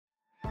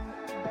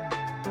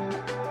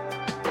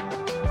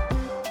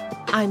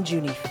I'm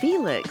Junie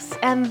Felix,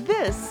 and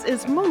this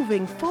is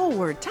Moving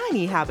Forward,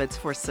 Tiny Habits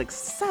for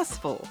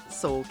Successful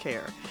Soul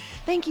Care.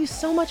 Thank you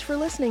so much for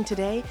listening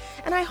today,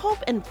 and I hope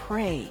and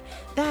pray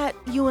that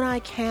you and I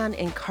can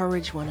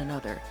encourage one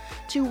another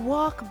to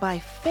walk by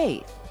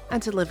faith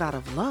and to live out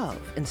of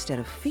love instead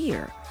of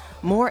fear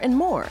more and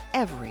more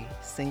every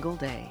single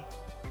day.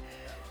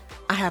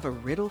 I have a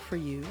riddle for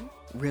you.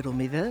 Riddle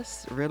me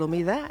this, riddle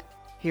me that.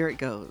 Here it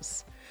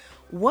goes.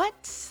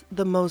 What's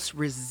the most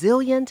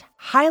resilient,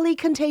 highly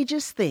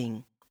contagious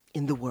thing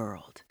in the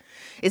world?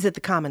 Is it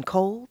the common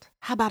cold?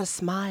 How about a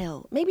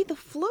smile? Maybe the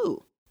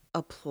flu?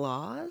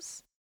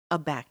 Applause? A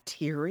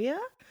bacteria?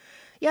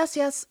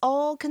 Yes,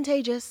 all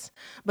contagious,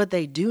 but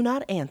they do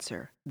not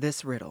answer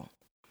this riddle.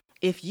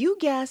 If you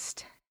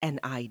guessed an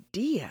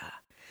idea,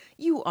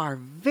 you are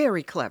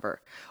very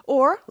clever.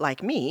 Or,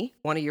 like me,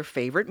 one of your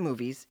favorite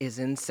movies is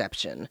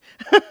Inception.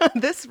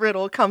 This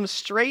riddle comes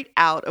straight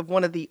out of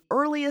one of the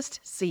earliest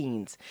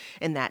scenes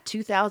in that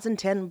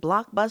 2010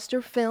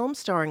 blockbuster film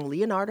starring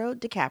Leonardo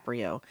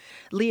DiCaprio.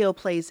 Leo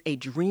plays a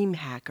dream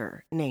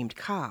hacker named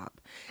Cobb.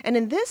 And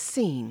in this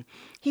scene,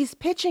 he's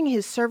pitching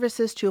his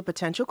services to a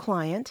potential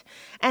client,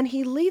 and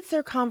he leads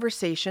their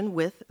conversation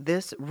with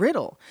this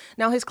riddle.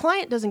 Now, his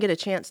client doesn't get a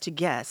chance to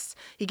guess.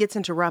 He gets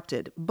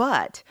interrupted,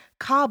 but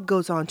Cobb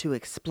goes on to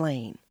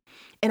explain.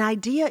 An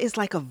idea is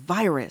like a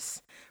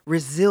virus,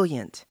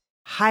 resilient,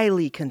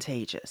 highly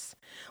contagious.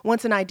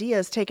 Once an idea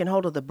has taken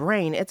hold of the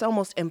brain, it's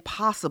almost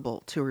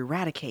impossible to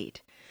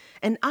eradicate.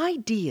 An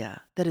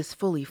idea that is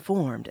fully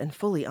formed and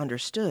fully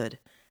understood,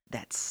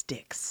 that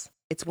sticks.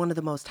 It's one of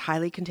the most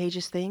highly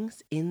contagious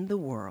things in the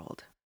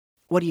world.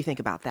 What do you think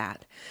about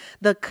that?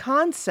 The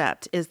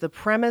concept is the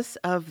premise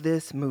of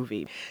this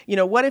movie. You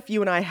know, what if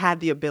you and I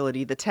had the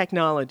ability, the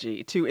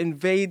technology, to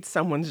invade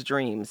someone's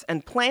dreams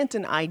and plant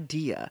an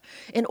idea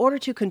in order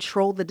to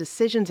control the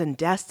decisions and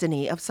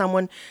destiny of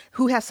someone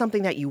who has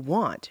something that you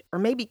want, or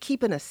maybe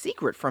keeping a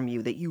secret from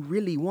you that you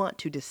really want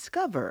to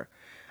discover?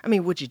 I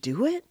mean, would you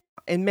do it?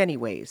 In many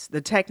ways,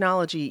 the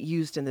technology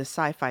used in this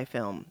sci-fi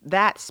film,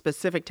 that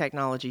specific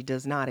technology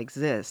does not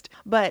exist.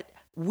 But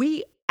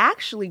we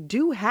actually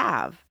do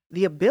have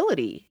the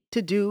ability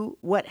to do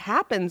what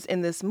happens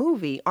in this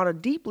movie on a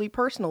deeply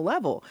personal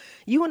level.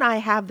 You and I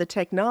have the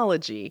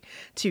technology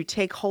to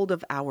take hold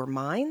of our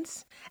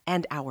minds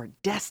and our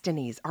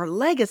destinies, our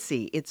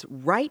legacy. It's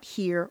right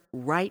here,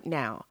 right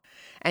now.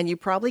 And you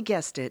probably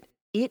guessed it,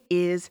 it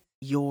is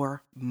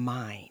your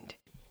mind.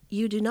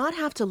 You do not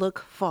have to look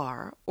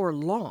far or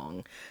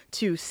long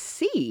to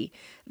see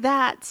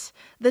that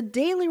the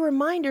daily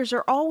reminders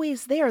are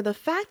always there. The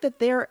fact that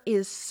there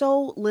is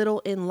so little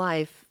in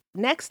life,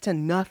 next to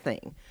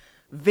nothing,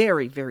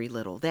 very, very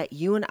little, that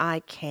you and I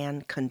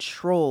can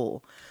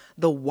control.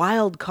 The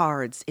wild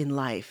cards in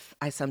life,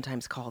 I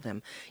sometimes call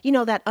them. You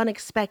know, that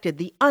unexpected,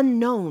 the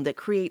unknown that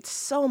creates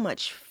so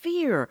much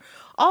fear.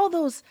 All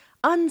those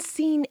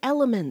unseen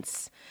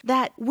elements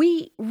that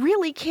we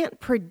really can't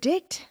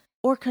predict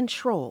or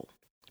control.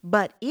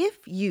 But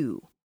if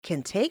you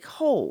can take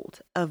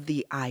hold of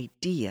the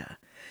idea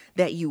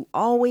that you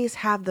always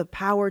have the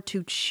power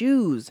to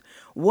choose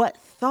what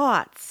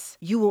thoughts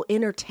you will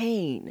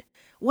entertain,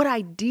 what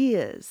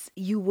ideas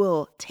you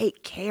will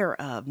take care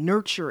of,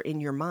 nurture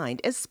in your mind,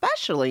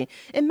 especially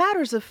in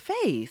matters of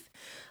faith,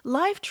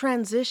 life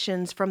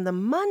transitions from the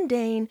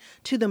mundane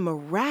to the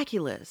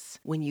miraculous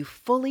when you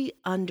fully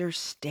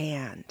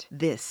understand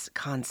this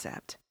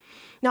concept.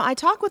 Now, I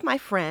talked with my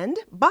friend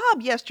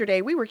Bob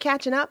yesterday. We were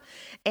catching up,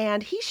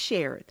 and he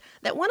shared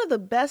that one of the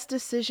best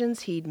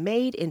decisions he'd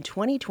made in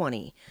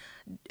 2020,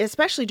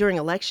 especially during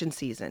election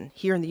season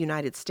here in the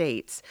United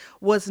States,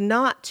 was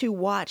not to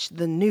watch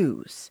the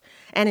news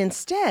and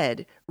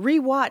instead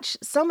rewatch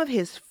some of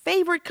his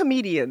favorite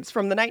comedians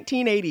from the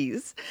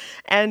 1980s.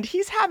 And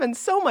he's having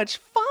so much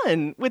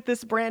fun with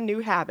this brand new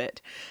habit,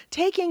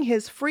 taking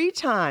his free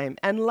time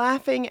and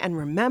laughing and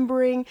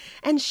remembering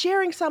and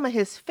sharing some of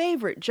his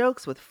favorite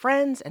jokes with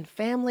friends and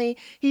family.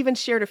 He even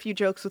shared a few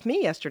jokes with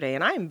me yesterday,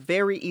 and I am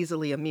very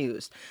easily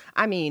amused.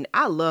 I mean,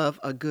 I love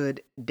a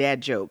good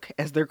dad joke,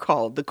 as they're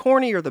called. The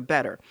cornier, the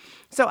better.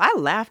 So I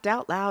laughed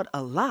out loud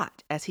a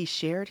lot as he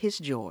shared his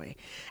joy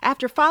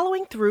after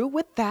following through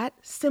with that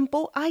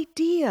simple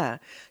idea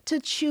to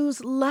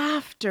choose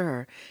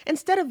laughter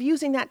instead of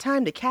using that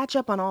time to catch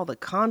up on all the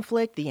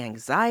conflict, the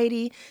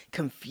anxiety,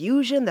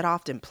 confusion that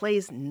often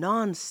plays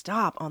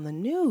nonstop on the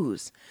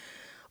news.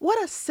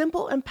 What a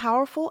simple and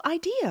powerful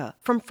idea,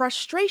 from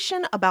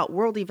frustration about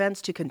world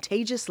events to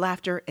contagious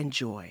laughter and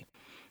joy.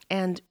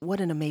 And what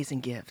an amazing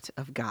gift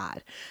of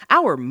God.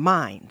 Our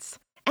minds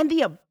and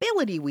the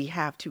ability we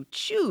have to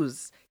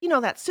choose,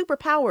 that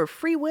superpower of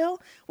free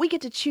will, we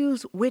get to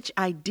choose which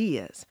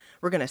ideas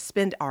we're going to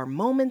spend our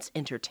moments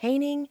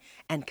entertaining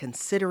and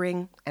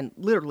considering and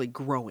literally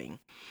growing.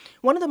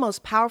 One of the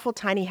most powerful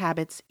tiny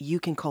habits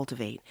you can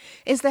cultivate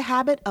is the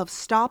habit of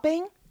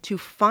stopping to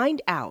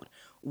find out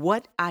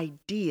what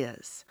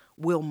ideas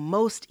will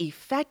most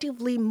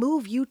effectively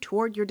move you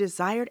toward your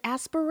desired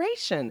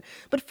aspiration.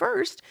 But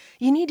first,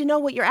 you need to know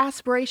what your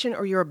aspiration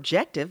or your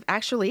objective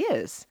actually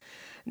is.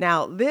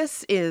 Now,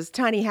 this is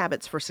Tiny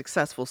Habits for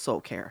Successful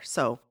Soul Care.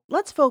 So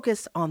let's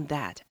focus on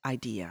that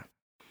idea.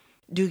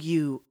 Do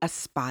you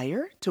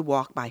aspire to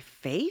walk by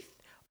faith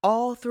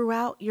all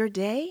throughout your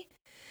day?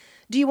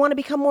 Do you want to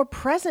become more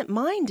present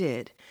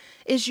minded?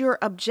 Is your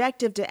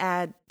objective to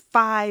add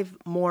 5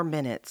 more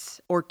minutes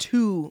or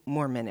 2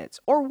 more minutes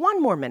or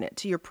 1 more minute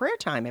to your prayer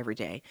time every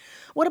day?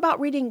 What about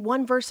reading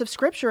one verse of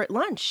scripture at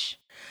lunch?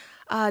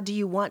 Do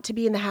you want to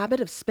be in the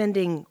habit of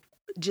sending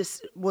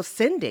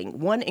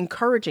one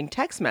encouraging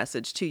text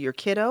message to your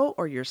kiddo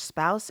or your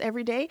spouse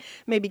every day?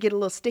 Maybe get a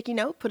little sticky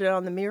note, put it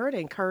on the mirror to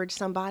encourage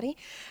somebody.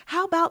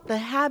 How about the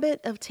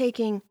habit of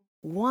taking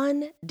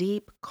one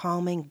deep,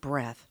 calming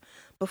breath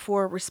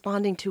before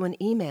responding to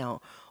an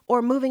email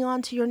or moving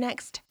on to your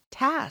next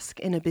task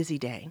in a busy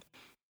day?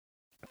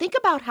 Think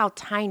about how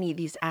tiny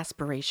these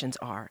aspirations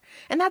are.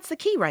 And that's the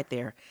key right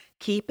there.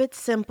 Keep it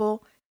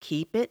simple.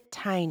 Keep it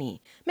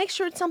tiny. Make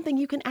sure it's something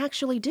you can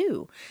actually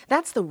do.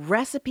 That's the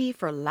recipe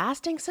for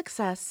lasting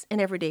success in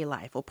everyday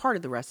life. Well, part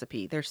of the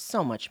recipe. There's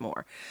so much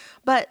more.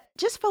 But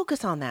just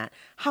focus on that,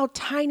 how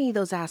tiny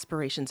those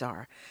aspirations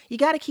are. You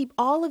got to keep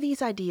all of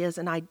these ideas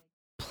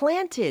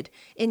planted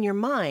in your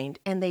mind,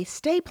 and they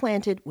stay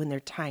planted when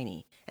they're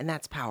tiny. And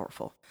that's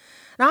powerful.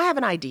 Now, I have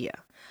an idea.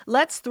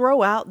 Let's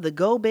throw out the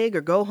go big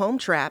or go home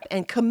trap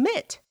and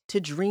commit to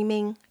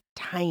dreaming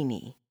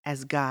tiny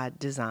as God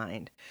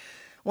designed.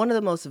 One of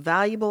the most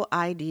valuable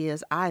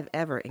ideas I've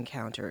ever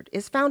encountered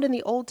is found in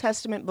the Old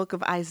Testament book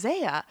of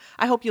Isaiah.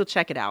 I hope you'll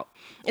check it out.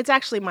 It's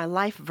actually my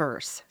life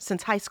verse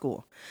since high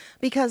school,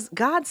 because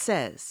God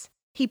says,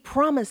 He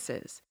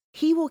promises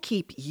He will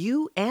keep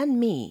you and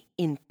me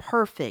in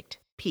perfect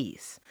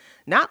peace.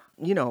 Not,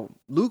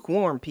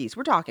 lukewarm peace.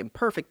 We're talking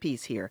perfect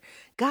peace here.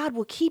 God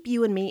will keep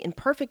you and me in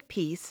perfect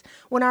peace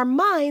when our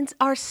minds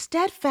are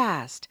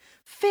steadfast,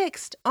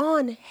 fixed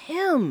on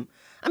Him.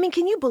 I mean,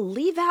 can you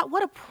believe that?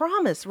 What a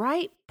promise,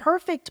 right?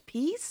 Perfect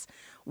peace?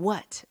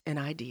 What an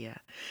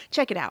idea.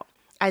 Check it out.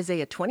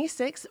 Isaiah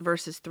 26,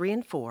 verses 3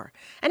 and 4.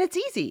 And it's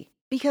easy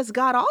because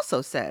God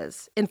also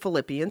says in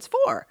Philippians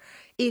 4,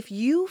 if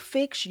you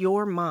fix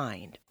your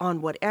mind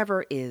on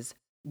whatever is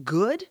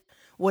good,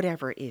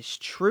 whatever is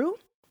true,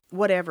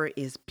 whatever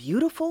is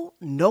beautiful,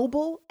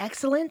 noble,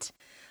 excellent,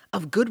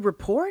 of good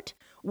report,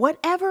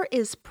 whatever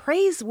is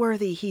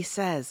praiseworthy, he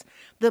says,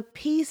 the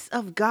peace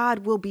of God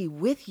will be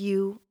with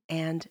you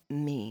and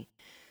me,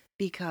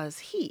 because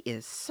He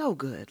is so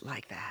good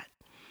like that.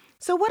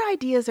 So what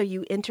ideas are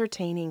you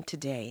entertaining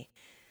today?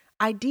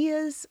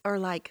 Ideas are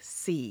like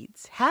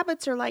seeds.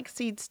 Habits are like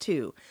seeds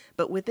too.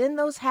 But within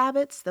those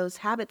habits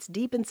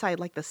deep inside,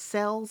 like the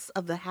cells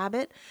of the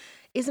habit,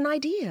 is an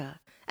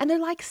idea. And they're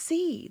like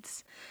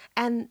seeds.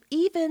 And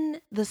even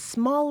the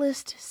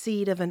smallest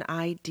seed of an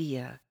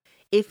idea,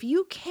 if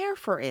you care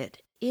for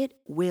it, it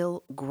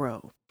will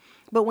grow.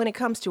 But when it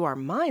comes to our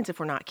minds, if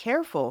we're not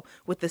careful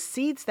with the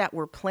seeds that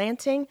we're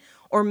planting,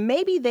 or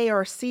maybe they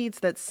are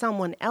seeds that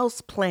someone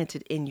else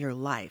planted in your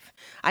life.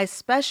 I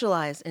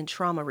specialize in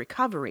trauma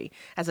recovery.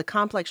 As a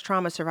complex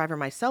trauma survivor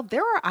myself,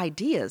 there are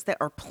ideas that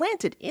are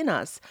planted in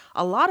us,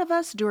 a lot of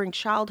us during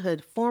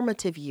childhood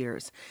formative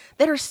years,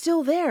 that are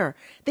still there.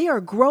 They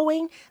are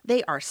growing,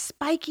 they are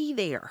spiky,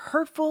 they are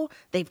hurtful,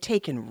 they've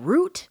taken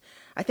root.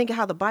 I think of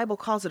how the Bible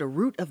calls it a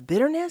root of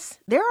bitterness.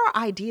 There are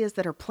ideas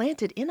that are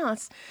planted in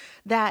us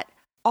that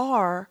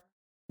are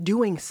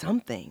doing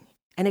something.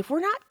 And if we're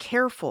not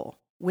careful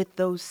with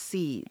those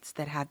seeds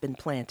that have been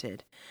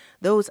planted,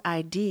 those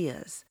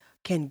ideas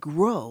can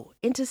grow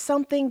into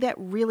something that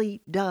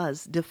really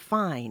does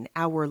define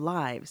our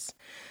lives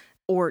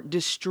or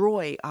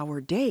destroy our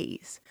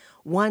days,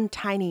 one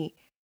tiny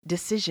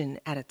decision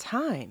at a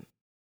time.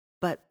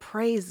 But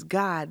praise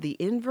God, the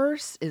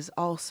inverse is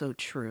also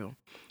true.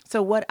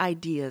 So what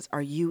ideas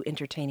are you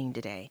entertaining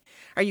today?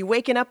 Are you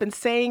waking up and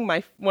saying,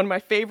 one of my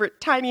favorite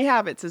tiny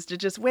habits is to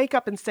just wake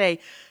up and say,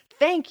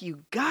 thank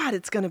you, God,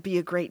 it's going to be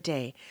a great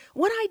day.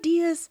 What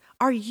ideas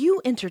are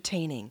you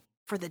entertaining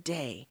for the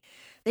day?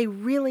 They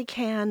really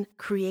can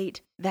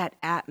create that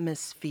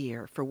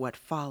atmosphere for what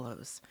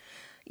follows.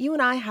 You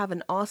and I have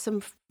an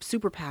awesome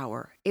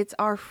superpower. It's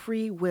our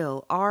free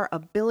will, our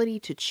ability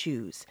to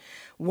choose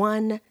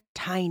one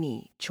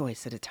tiny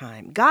choice at a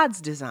time.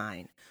 God's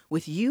design,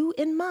 with you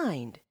in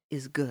mind,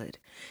 is good.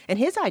 And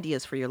His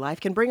ideas for your life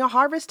can bring a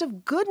harvest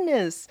of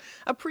goodness,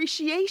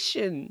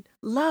 appreciation,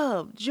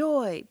 love,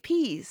 joy,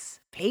 peace,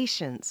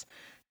 patience,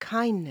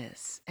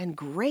 kindness, and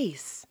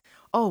grace.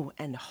 Oh,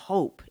 and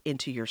hope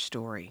into your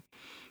story,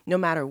 no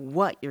matter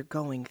what you're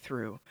going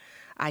through.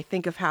 I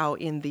think of how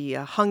in the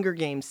Hunger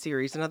Games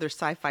series, another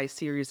sci-fi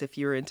series, if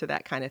you're into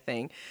that kind of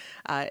thing,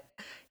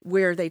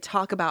 where they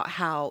talk about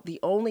how the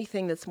only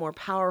thing that's more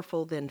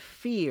powerful than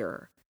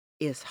fear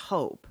is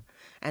hope.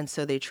 And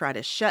so they try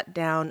to shut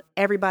down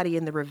everybody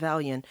in the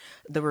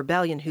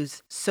rebellion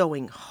who's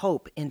sowing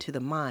hope into the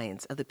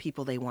minds of the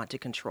people they want to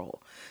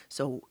control.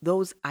 So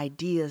those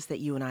ideas that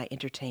you and I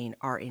entertain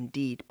are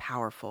indeed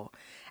powerful.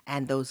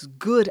 And those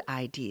good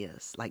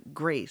ideas like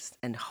grace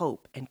and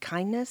hope and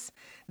kindness,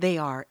 they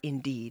are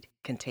indeed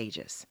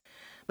contagious.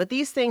 But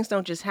these things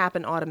don't just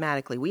happen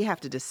automatically. We have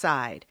to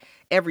decide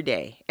every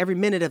day, every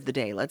minute of the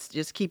day. Let's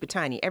just keep it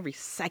tiny, every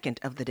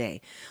second of the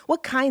day.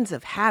 What kinds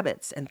of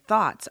habits and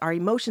thoughts? Our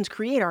emotions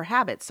create our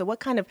habits. So what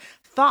kind of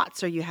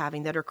thoughts are you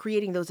having that are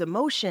creating those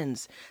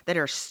emotions, that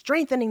are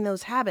strengthening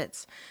those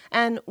habits?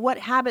 And what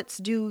habits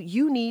do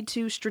you need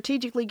to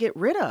strategically get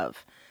rid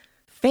of?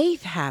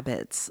 Faith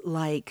habits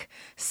like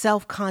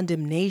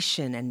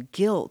self-condemnation and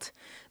guilt.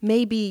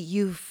 Maybe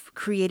you've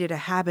created a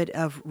habit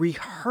of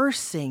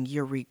rehearsing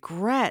your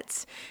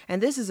regrets, and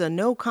this is a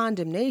no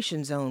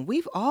condemnation zone.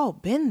 We've all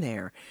been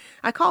there.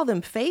 I call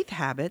them faith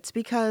habits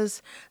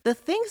because the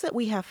things that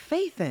we have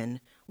faith in,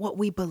 what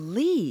we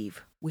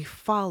believe, we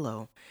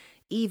follow,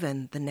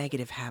 even the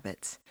negative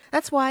habits.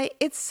 That's why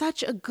it's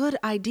such a good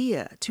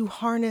idea to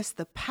harness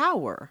the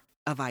power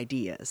of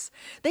ideas.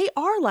 They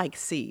are like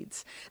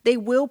seeds. They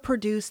will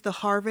produce the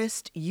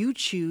harvest you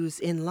choose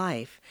in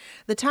life.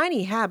 The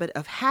tiny habit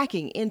of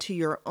hacking into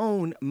your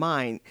own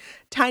mind,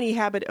 tiny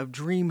habit of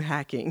dream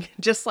hacking,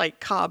 just like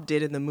Cobb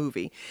did in the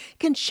movie,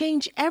 can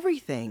change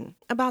everything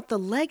about the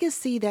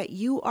legacy that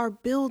you are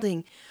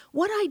building.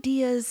 What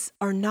ideas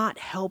are not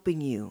helping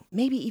you,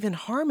 maybe even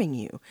harming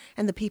you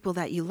and the people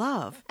that you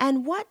love?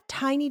 And what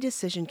tiny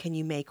decision can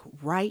you make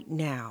right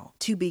now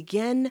to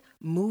begin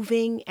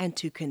moving and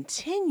to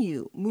continue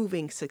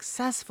moving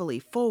successfully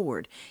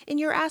forward in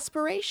your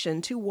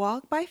aspiration to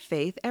walk by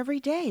faith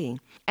every day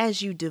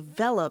as you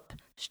develop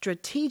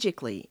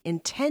strategically,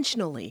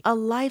 intentionally, a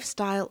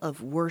lifestyle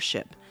of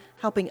worship,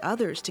 helping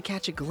others to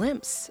catch a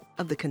glimpse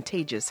of the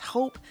contagious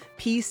hope,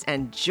 peace,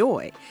 and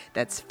joy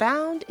that's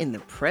found in the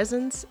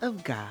presence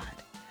of God.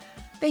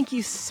 Thank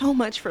you so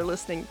much for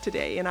listening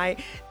today, and I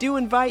do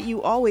invite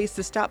you always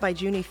to stop by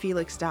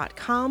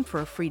JuniFelix.com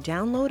for a free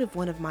download of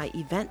one of my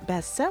event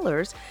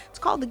bestsellers. It's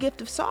called The Gift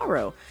of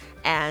Sorrow.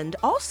 And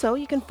also,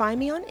 you can find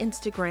me on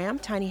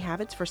Instagram, Tiny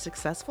Habits for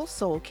Successful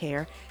Soul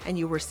Care, and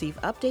you'll receive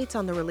updates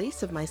on the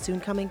release of my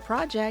soon-coming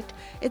project.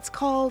 It's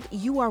called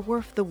You Are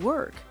Worth the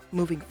Work,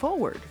 Moving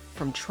Forward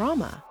from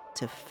Trauma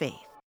to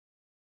Faith.